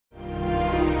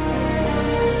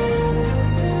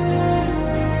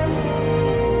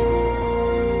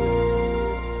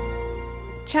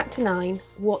Chapter 9.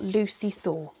 What Lucy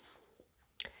Saw.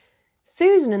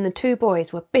 Susan and the two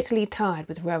boys were bitterly tired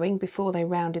with rowing before they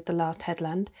rounded the last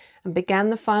headland and began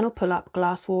the final pull-up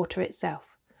Glasswater itself,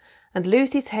 and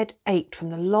Lucy's head ached from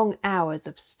the long hours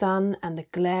of sun and the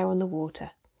glare on the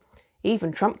water.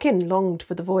 Even Trumpkin longed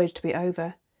for the voyage to be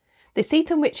over. The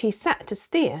seat on which he sat to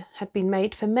steer had been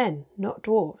made for men, not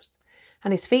dwarfs,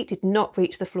 and his feet did not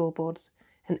reach the floorboards,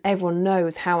 and everyone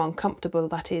knows how uncomfortable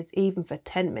that is even for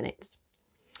 10 minutes.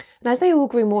 And as they all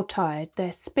grew more tired,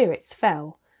 their spirits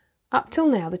fell. Up till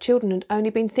now the children had only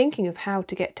been thinking of how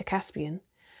to get to Caspian.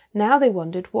 Now they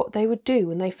wondered what they would do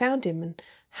when they found him, and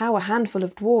how a handful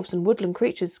of dwarfs and woodland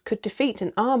creatures could defeat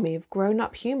an army of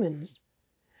grown-up humans.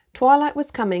 Twilight was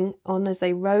coming on as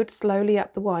they rowed slowly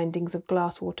up the windings of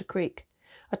Glasswater Creek,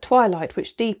 a twilight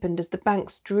which deepened as the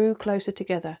banks drew closer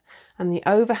together and the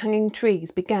overhanging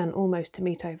trees began almost to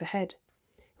meet overhead.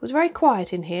 It was very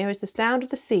quiet in here as the sound of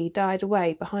the sea died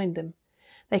away behind them.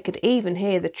 They could even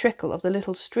hear the trickle of the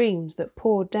little streams that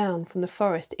poured down from the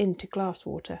forest into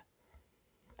Glasswater.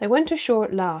 They went ashore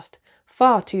at last,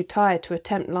 far too tired to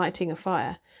attempt lighting a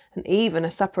fire, and even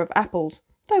a supper of apples,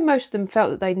 though most of them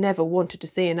felt that they never wanted to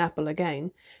see an apple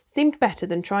again, seemed better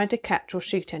than trying to catch or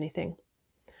shoot anything.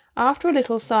 After a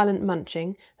little silent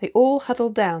munching, they all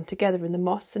huddled down together in the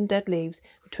moss and dead leaves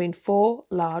between 4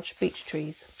 large beech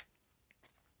trees.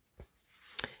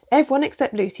 Everyone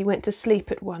except Lucy went to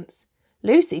sleep at once.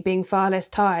 Lucy, being far less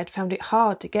tired, found it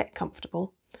hard to get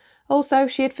comfortable. Also,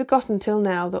 she had forgotten till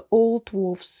now that all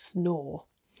dwarfs snore.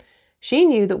 She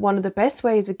knew that one of the best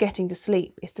ways of getting to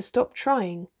sleep is to stop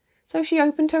trying, so she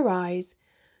opened her eyes.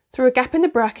 Through a gap in the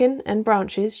bracken and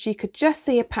branches she could just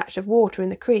see a patch of water in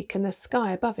the creek and the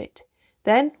sky above it.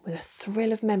 Then, with a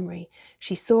thrill of memory,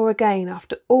 she saw again,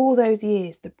 after all those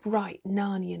years, the bright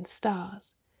Narnian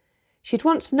stars. She had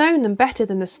once known them better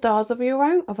than the stars of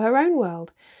her own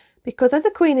world, because as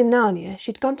a queen in Narnia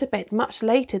she'd gone to bed much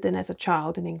later than as a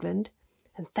child in England,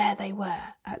 and there they were,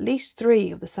 at least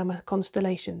 3 of the summer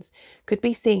constellations could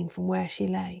be seen from where she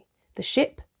lay: the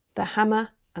ship, the hammer,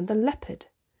 and the leopard.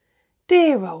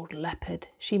 "Dear old leopard,"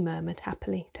 she murmured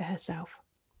happily to herself.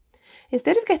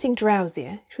 Instead of getting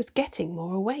drowsier, she was getting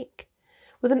more awake,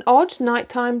 with an odd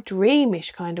nighttime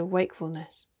dreamish kind of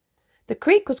wakefulness. The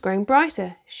creek was growing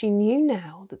brighter. She knew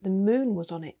now that the moon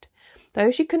was on it, though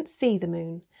she couldn't see the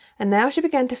moon, and now she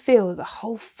began to feel that the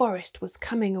whole forest was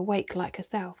coming awake like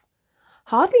herself.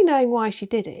 Hardly knowing why she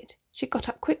did it, she got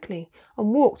up quickly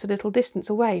and walked a little distance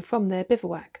away from their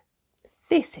bivouac.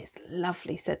 "This is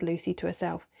lovely," said Lucy to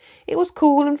herself. It was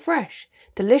cool and fresh.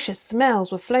 Delicious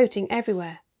smells were floating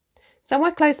everywhere.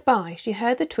 Somewhere close by she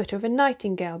heard the twitter of a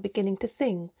nightingale beginning to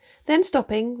sing, then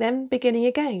stopping, then beginning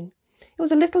again. It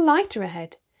was a little lighter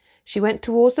ahead. She went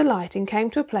towards the light and came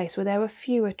to a place where there were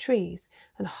fewer trees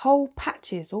and whole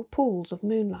patches or pools of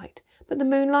moonlight, but the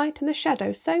moonlight and the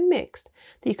shadow so mixed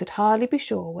that you could hardly be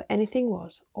sure where anything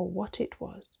was or what it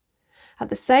was.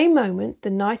 At the same moment the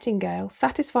nightingale,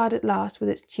 satisfied at last with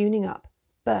its tuning up,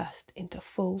 burst into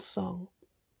full song.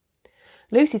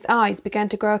 Lucy's eyes began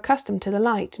to grow accustomed to the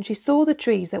light, and she saw the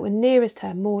trees that were nearest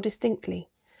her more distinctly.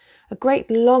 A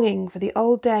great longing for the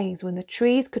old days when the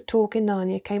trees could talk in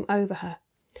Narnia came over her.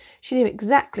 She knew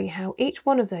exactly how each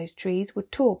one of those trees would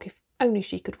talk if only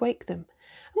she could wake them,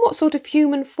 and what sort of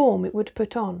human form it would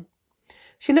put on.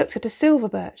 She looked at a silver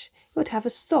birch. It would have a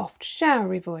soft,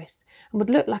 showery voice, and would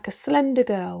look like a slender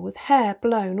girl with hair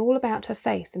blown all about her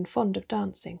face and fond of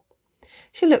dancing.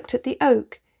 She looked at the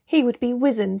oak. He would be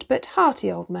wizened but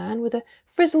hearty old man, with a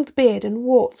frizzled beard and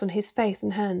warts on his face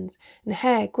and hands, and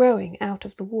hair growing out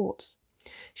of the warts.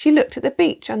 She looked at the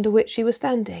beech under which she was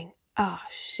standing. Ah,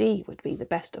 she would be the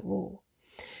best of all.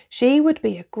 She would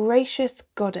be a gracious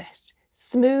goddess,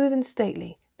 smooth and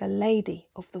stately, the lady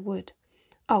of the wood.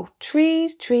 "Oh,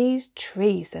 trees, trees,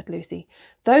 trees," said Lucy,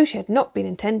 though she had not been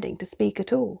intending to speak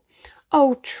at all.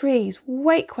 "Oh, trees,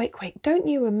 wake, wake, wake. Don't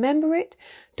you remember it?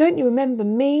 Don't you remember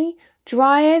me?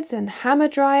 Dryads and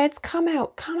hamadryads, come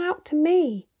out to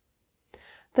me."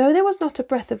 Though there was not a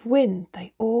breath of wind,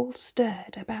 they all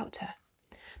stirred about her.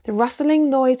 The rustling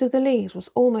noise of the leaves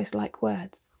was almost like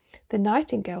words. The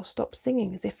nightingale stopped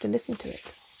singing as if to listen to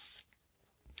it.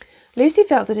 Lucy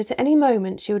felt that at any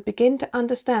moment she would begin to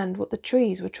understand what the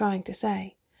trees were trying to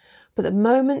say. But the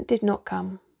moment did not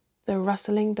come. The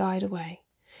rustling died away.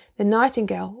 The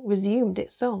nightingale resumed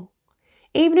its song.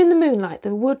 Even in the moonlight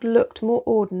the wood looked more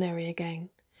ordinary again.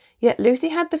 Yet Lucy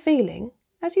had the feeling,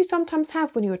 as you sometimes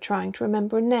have when you are trying to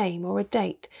remember a name or a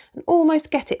date and almost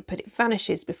get it but it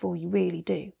vanishes before you really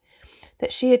do,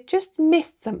 that she had just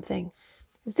missed something,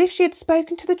 as if she had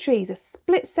spoken to the trees a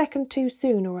split second too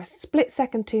soon or a split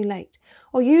second too late,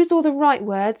 or used all the right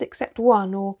words except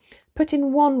one, or put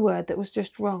in one word that was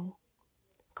just wrong.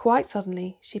 Quite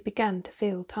suddenly she began to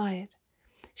feel tired.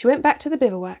 She went back to the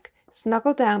bivouac,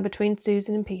 snuggled down between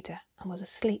Susan and Peter, and was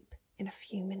asleep in a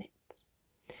few minutes.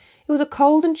 It was a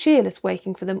cold and cheerless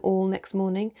waking for them all next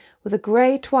morning, with a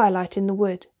grey twilight in the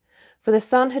wood, for the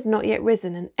sun had not yet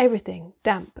risen and everything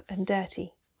damp and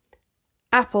dirty.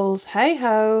 "Apples,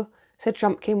 hey-ho," said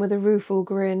Trumpkin with a rueful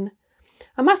grin.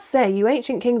 "I must say you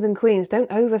ancient kings and queens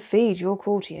don't overfeed your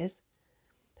courtiers."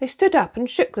 They stood up and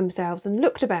shook themselves and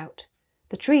looked about.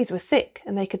 The trees were thick,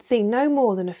 and they could see no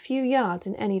more than a few yards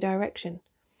in any direction.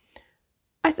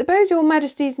 "I suppose your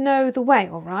majesties know the way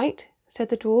all right," said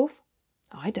the dwarf.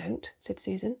 "I don't," said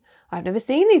Susan. "I've never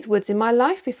seen these woods in my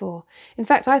life before. In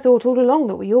fact, I thought all along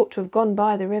that we ought to have gone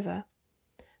by the river."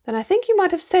 "Then I think you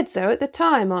might have said so at the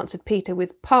time," answered Peter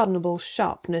with pardonable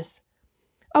sharpness.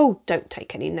 "Oh, don't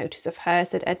take any notice of her,"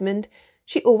 said Edmund.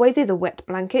 "She always is a wet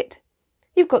blanket.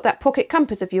 You've got that pocket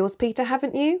compass of yours, Peter,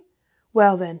 haven't you?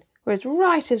 Well then, we're as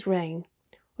right as rain.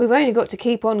 We've only got to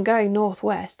keep on going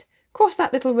northwest. Cross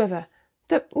that little river.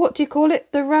 What do you call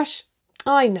it? The Rush—"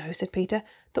 "I know," said Peter.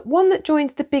 "The one that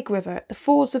joins the big river at the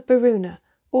fords of Baruna,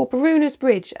 or Baruna's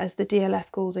Bridge, as the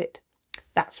DLF calls it."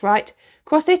 "That's right.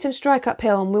 Cross it and strike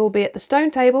uphill, and we'll be at the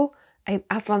stone table,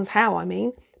 Aslan's How, I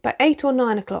mean, by 8 or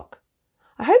 9 o'clock.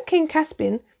 I hope King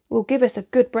Caspian will give us a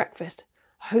good breakfast."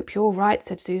 "I hope you're right,"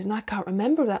 said Susan. "I can't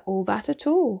remember all that at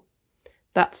all."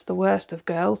 "That's the worst of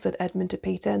girls," said Edmund to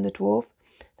Peter and the dwarf.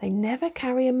 "They never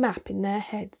carry a map in their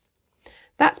heads."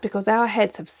 "That's because our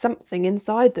heads have something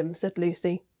inside them," said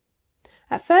Lucy.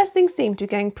 At first things seemed to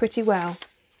be going pretty well.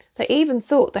 They even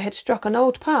thought they had struck an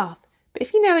old path, but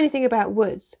if you know anything about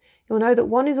woods, you'll know that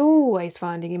one is always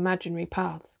finding imaginary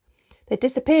paths. They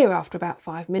disappear after about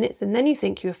 5 minutes, and then you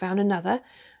think you have found another,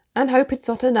 and hope it's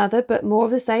not another, but more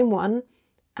of the same one,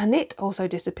 and it also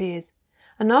disappears.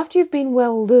 And after you've been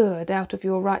well lured out of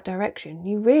your right direction,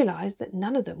 you realise that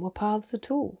none of them were paths at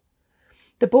all.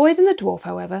 The boys and the dwarf,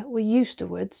 however, were used to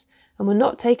woods, and were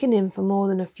not taken in for more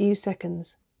than a few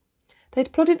seconds.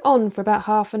 They'd plodded on for about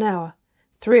half an hour,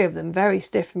 3 of them very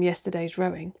stiff from yesterday's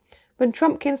rowing, when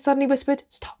Trumpkin suddenly whispered,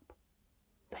 "Stop!"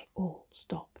 They all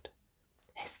stopped.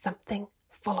 "There's something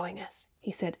following us,"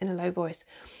 he said in a low voice,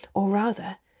 "or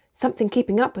rather, something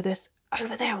keeping up with us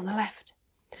over there on the left."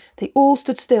 They all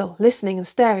stood still, listening and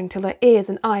staring till their ears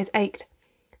and eyes ached.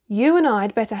 "You and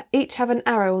I'd better each have an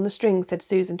arrow on the string," said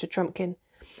Susan to Trumpkin.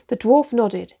 The dwarf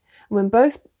nodded, and when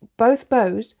both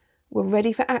bows were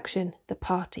ready for action, the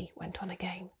party went on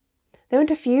again. They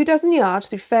went a few dozen yards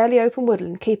through fairly open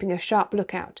woodland, keeping a sharp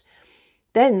lookout.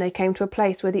 Then they came to a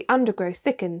place where the undergrowth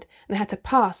thickened, and they had to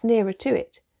pass nearer to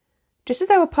it. Just as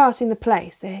they were passing the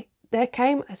place, there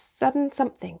came a sudden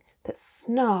something that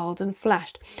snarled and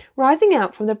flashed, rising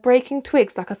out from the breaking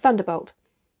twigs like a thunderbolt.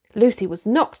 Lucy was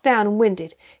knocked down and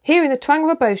winded, hearing the twang of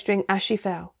a bowstring as she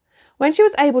fell. When she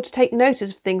was able to take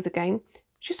notice of things again,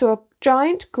 she saw a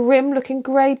giant, grim-looking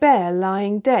grey bear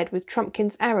lying dead with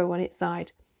Trumpkin's arrow on its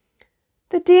side.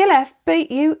 "The DLF beat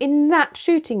you in that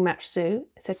shooting match, Sue,"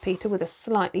 said Peter with a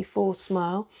slightly forced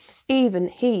smile. Even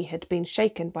he had been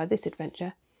shaken by this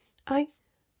adventure. I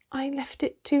left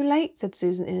it too late," said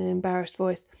Susan in an embarrassed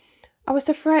voice. I was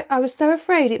so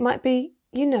afraid it might be,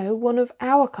 you know, one of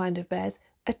our kind of bears,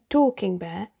 a talking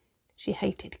bear." She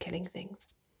hated killing things.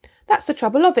 "That's the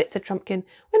trouble of it," said Trumpkin.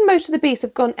 "When most of the beasts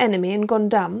have gone enemy and gone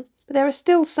dumb, but there are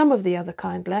still some of the other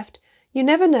kind left. You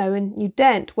never know, and you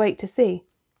daren't wait to see."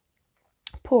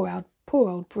 Poor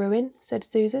old Bruin," said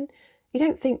Susan. "You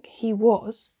don't think he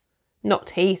was?"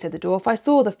 "Not he," said the dwarf. "I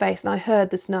saw the face and I heard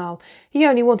the snarl. He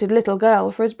only wanted a little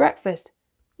girl for his breakfast.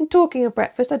 And talking of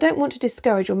breakfast, I don't want to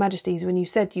discourage your majesties when you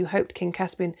said you hoped King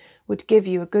Caspian would give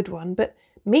you a good one, but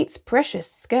meat's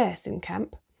precious scarce in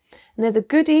camp, and there's a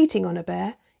good eating on a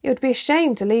bear. It would be a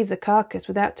shame to leave the carcass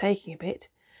without taking a bit,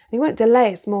 and he won't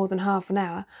delay us more than half an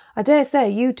hour. I dare say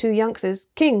you 2 youngsters,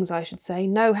 kings I should say,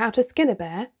 know how to skin a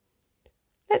bear."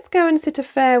 "Let's go and sit a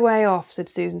fair way off," said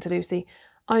Susan to Lucy.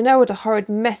 "I know what a horrid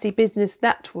messy business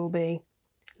that will be."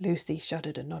 Lucy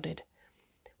shuddered and nodded.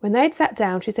 When they'd sat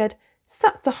down, she said,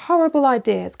 "Such a horrible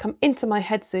idea has come into my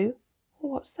head, Sue."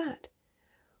 "What's that?"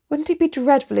 "Wouldn't it be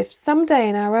dreadful if some day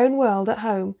in our own world at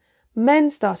home men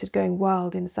started going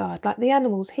wild inside, like the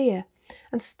animals here,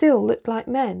 and still looked like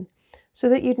men, so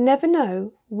that you'd never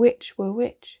know which were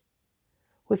which?"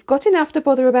 "We've got enough to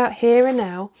bother about here and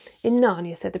now in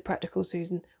Narnia," said the practical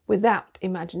Susan, "without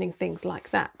imagining things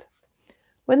like that."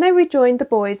 When they rejoined the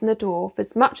boys and the dwarf,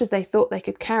 as much as they thought they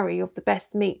could carry of the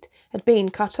best meat had been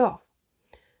cut off.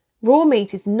 Raw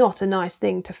meat is not a nice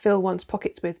thing to fill one's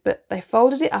pockets with, but they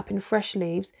folded it up in fresh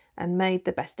leaves and made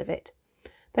the best of it.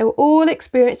 They were all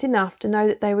experienced enough to know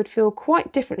that they would feel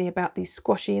quite differently about these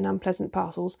squashy and unpleasant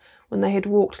parcels when they had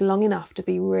walked long enough to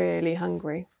be really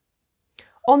hungry.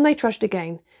 On they trudged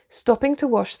again, stopping to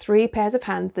wash 3 pairs of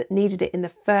hands that needed it in the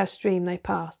first stream they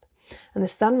passed, and the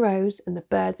sun rose and the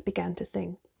birds began to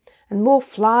sing, and more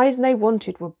flies than they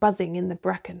wanted were buzzing in the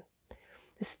bracken.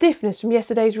 The stiffness from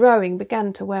yesterday's rowing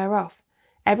began to wear off.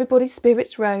 Everybody's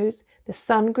spirits rose, the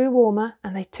sun grew warmer,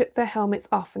 and they took their helmets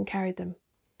off and carried them.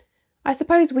 "I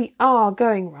suppose we are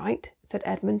going right," said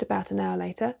Edmund about an hour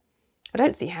later. "I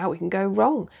don't see how we can go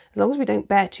wrong, as long as we don't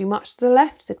bear too much to the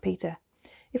left," said Peter.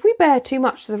 "If we bear too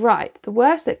much to the right, the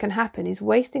worst that can happen is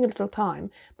wasting a little time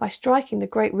by striking the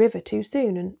great river too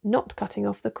soon and not cutting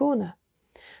off the corner."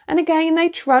 And again they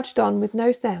trudged on with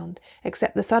no sound,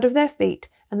 except the thud of their feet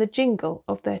and the jingle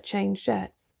of their chain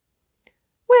shirts.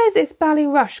 "Where's this bally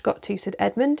rush got to?" said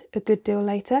Edmund, a good deal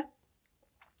later.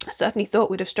 "I certainly thought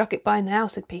we'd have struck it by now,"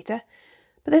 said Peter.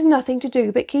 "But there's nothing to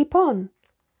do but keep on."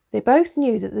 They both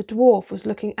knew that the dwarf was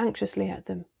looking anxiously at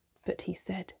them, but he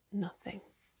said nothing.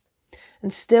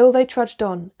 And still they trudged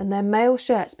on, and their mail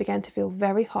shirts began to feel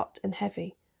very hot and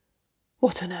heavy.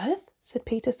 "What on earth?" said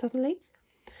Peter suddenly.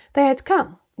 They had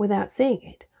come, without seeing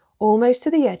it, almost to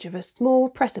the edge of a small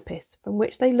precipice from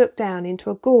which they looked down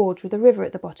into a gorge with a river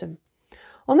at the bottom.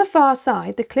 On the far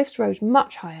side the cliffs rose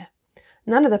much higher.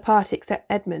 None of the party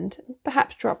except Edmund, and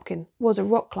perhaps Trumpkin, was a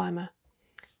rock climber.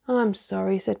 "I'm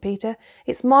sorry," said Peter.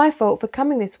 "It's my fault for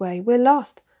coming this way. We're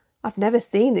lost. I've never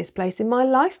seen this place in my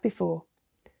life before."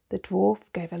 The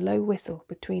dwarf gave a low whistle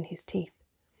between his teeth.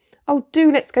 "Oh,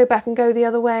 do let's go back and go the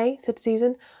other way," said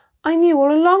Susan. "I knew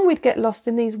all along we'd get lost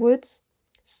in these woods."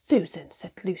 "Susan,"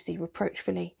 said Lucy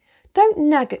reproachfully, "don't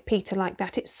nag at Peter like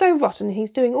that. It's so rotten and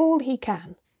he's doing all he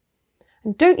can."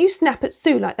 "And don't you snap at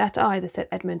Sue like that either," said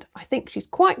Edmund. "I think she's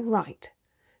quite right."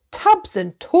 "Tubs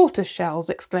and tortoise shells!"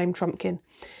 exclaimed Trumpkin.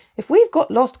 "If we've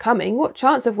got lost coming, what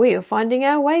chance have we of finding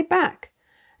our way back?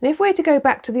 And if we're to go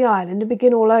back to the island and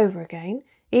begin all over again,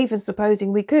 even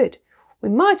supposing we could, we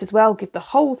might as well give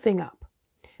the whole thing up.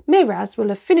 Miraz will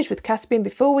have finished with Caspian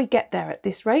before we get there at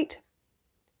this rate."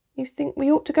 "You think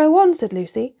we ought to go on?" said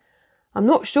Lucy. "I'm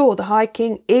not sure the High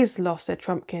King is lost," said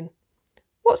Trumpkin.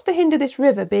 "What's to hinder this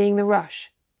river being the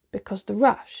Rush?" "Because the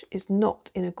Rush is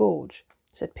not in a gorge,"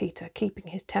 said Peter, keeping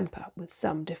his temper with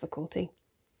some difficulty.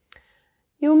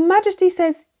 "Your Majesty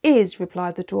says is,"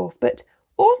 replied the dwarf, "but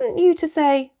oughtn't you to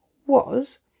say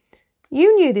was?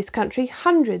 You knew this country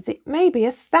hundreds, it may be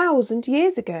 1,000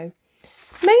 years ago.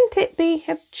 Mayn't it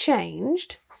have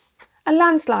changed? A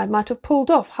landslide might have pulled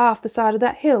off half the side of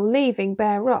that hill, leaving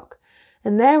bare rock,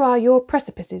 and there are your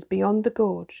precipices beyond the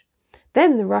gorge.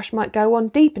 Then the Rush might go on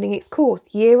deepening its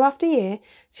course year after year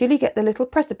till you get the little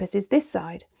precipices this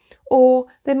side, or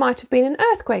there might have been an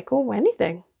earthquake or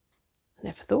anything." "I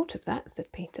never thought of that,"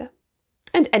 said Peter.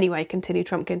 "And anyway," continued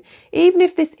Trumpkin, "even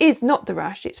if this is not the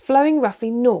Rush, it's flowing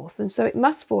roughly north, and so it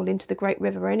must fall into the great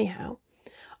river anyhow.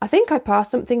 I think I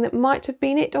passed something that might have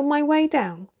been it on my way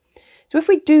down. So if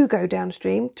we do go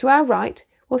downstream, to our right,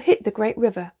 we'll hit the great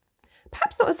river.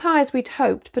 Perhaps not as high as we'd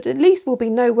hoped, but at least we'll be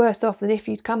no worse off than if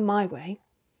you'd come my way."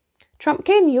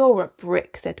 "Trumpkin, you're a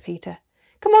brick," said Peter.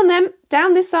 "Come on then,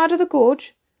 down this side of the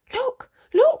gorge." "Look,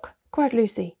 look!" cried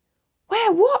Lucy.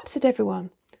 "Where what?" said everyone.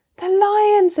 "The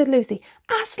lion," said Lucy.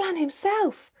 "Aslan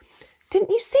himself.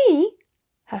 Didn't you see?"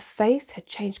 Her face had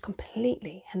changed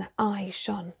completely and her eyes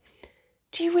shone.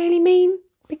 "Do you really mean—"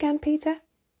 began Peter.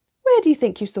 "Where do you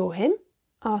think you saw him?"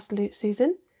 asked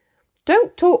Susan.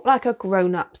 "Don't talk like a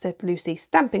grown-up," said Lucy,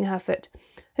 stamping her foot.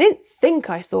 "I didn't think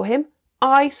I saw him.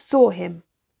 I saw him."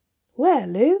 "Where,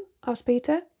 Lou?" asked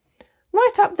Peter.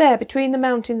 "Right up there between the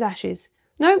mountain's ashes.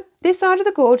 No, this side of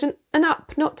the gorge and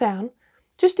up, not down.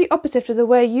 Just the opposite of the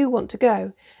way you want to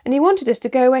go. And he wanted us to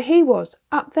go where he was,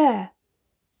 up there."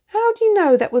 "How do you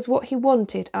know that was what he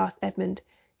wanted?" asked Edmund.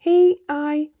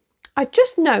 I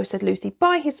just know," said Lucy,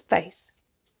 "by his face."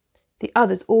 The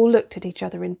others all looked at each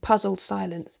other in puzzled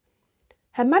silence.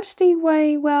 "Her Majesty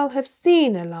may well have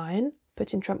seen a lion,"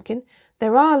 put in Trumpkin.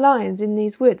 "There are lions in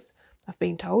these woods, I've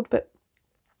been told, but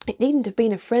it needn't have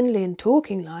been a friendly and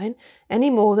talking lion, any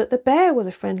more that the bear was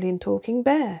a friendly and talking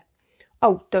bear."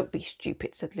 "Oh, don't be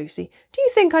stupid," said Lucy. "Do you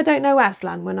think I don't know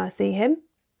Aslan when I see him?"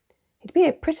 "He'd be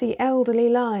a pretty elderly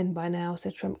lion by now,"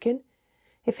 said Trumpkin.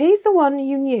 "If he's the one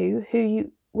you knew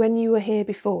when you were here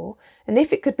before, and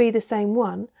if it could be the same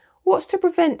one, what's to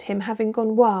prevent him having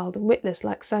gone wild and witless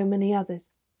like so many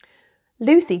others?"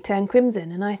 Lucy turned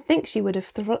crimson, and I think she would have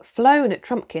flown at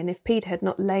Trumpkin if Peter had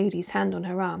not laid his hand on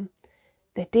her arm.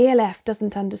 "The DLF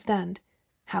doesn't understand."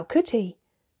 How could he?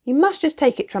 You must just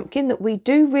take it, Trumpkin, that we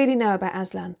do really know about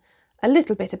Aslan. A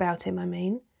little bit about him, I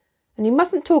mean. And you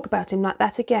mustn't talk about him like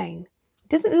that again.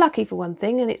 It isn't lucky for one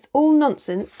thing, and it's all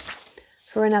nonsense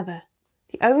for another.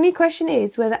 The only question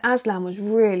is whether Aslan was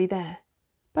really there.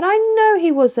 But I know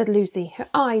he was, said Lucy, her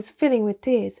eyes filling with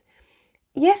tears.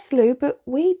 Yes, Lou, but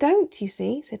we don't, you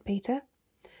see, said Peter.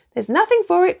 There's nothing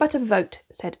for it but a vote,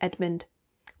 said Edmund.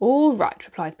 All right,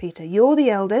 replied Peter. You're the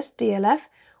eldest, DLF.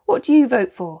 What do you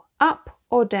vote for, up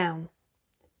or down?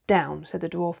 Down, said the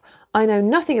dwarf. I know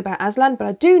nothing about Aslan, but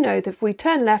I do know that if we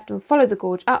turn left and follow the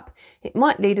gorge up, it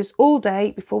might lead us all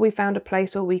day before we found a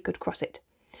place where we could cross it.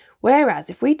 Whereas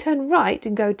if we turn right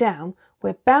and go down,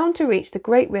 we're bound to reach the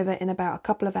great river in about a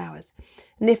couple of hours.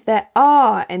 And if there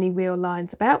are any real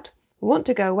lions about, we want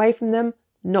to go away from them,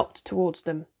 not towards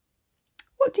them.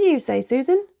 What do you say,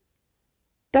 Susan?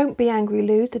 Don't be angry,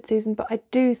 Lou, said Susan, but I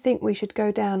do think we should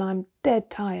go down. I'm dead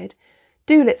tired.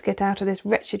 Do let's get out of this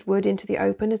wretched wood into the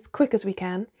open as quick as we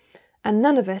can. And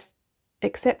none of us,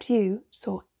 except you,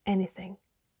 saw anything.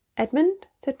 Edmund,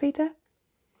 said Peter.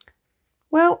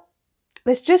 Well,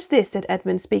 there's just this, said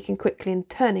Edmund, speaking quickly and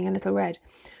turning a little red.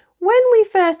 When we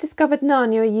first discovered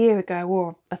Narnia a year ago,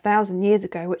 or 1,000 years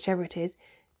ago, whichever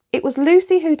it was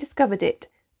Lucy who discovered it,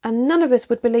 and none of us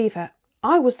would believe her.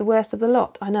 I was the worst of the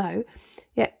lot, I know,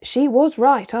 yet she was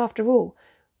right after all.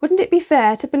 Wouldn't it be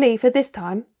fair to believe her this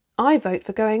time? I vote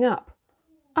for going up.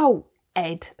 Oh,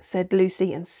 Ed, said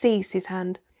Lucy, and seized his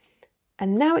hand.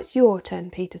 And now it's your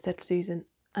turn, Peter, said Susan.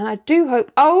 And I do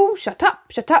hope— Oh, shut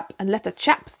up, and let a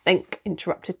chap think,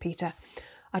 interrupted Peter.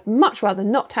 I'd much rather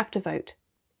not have to vote.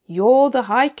 You're the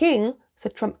High King,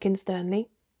 said Trumpkin sternly.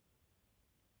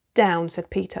 Down, said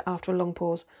Peter after a long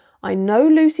pause. I know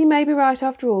Lucy may be right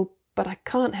after all, but I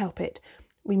can't help it.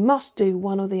 We must do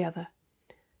one or the other.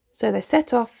 So they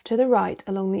set off to the right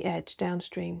along the edge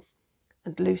downstream,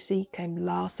 and Lucy came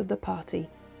last of the party,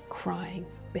 crying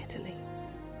bitterly.